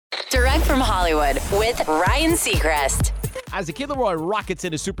Direct from Hollywood with Ryan Seacrest. As the Kid Laroi rockets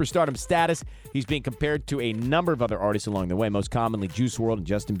into superstardom status, he's being compared to a number of other artists along the way, most commonly Juice WRLD and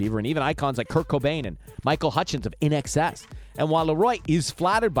Justin Bieber, and even icons like Kurt Cobain and Michael Hutchence of INXS. And while Laroi is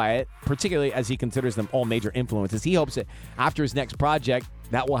flattered by it, particularly as he considers them all major influences, he hopes that after his next project,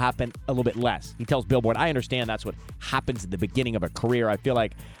 that will happen a little bit less. He tells Billboard, I understand that's what happens at the beginning of a career. I feel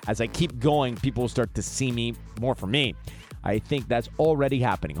like as I keep going, people will start to see me more for me. I think that's already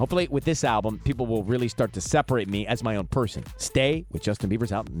happening. Hopefully with this album, people will really start to separate me as my own person. Stay with Justin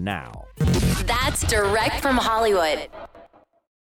Bieber's out now. That's Direct from Hollywood.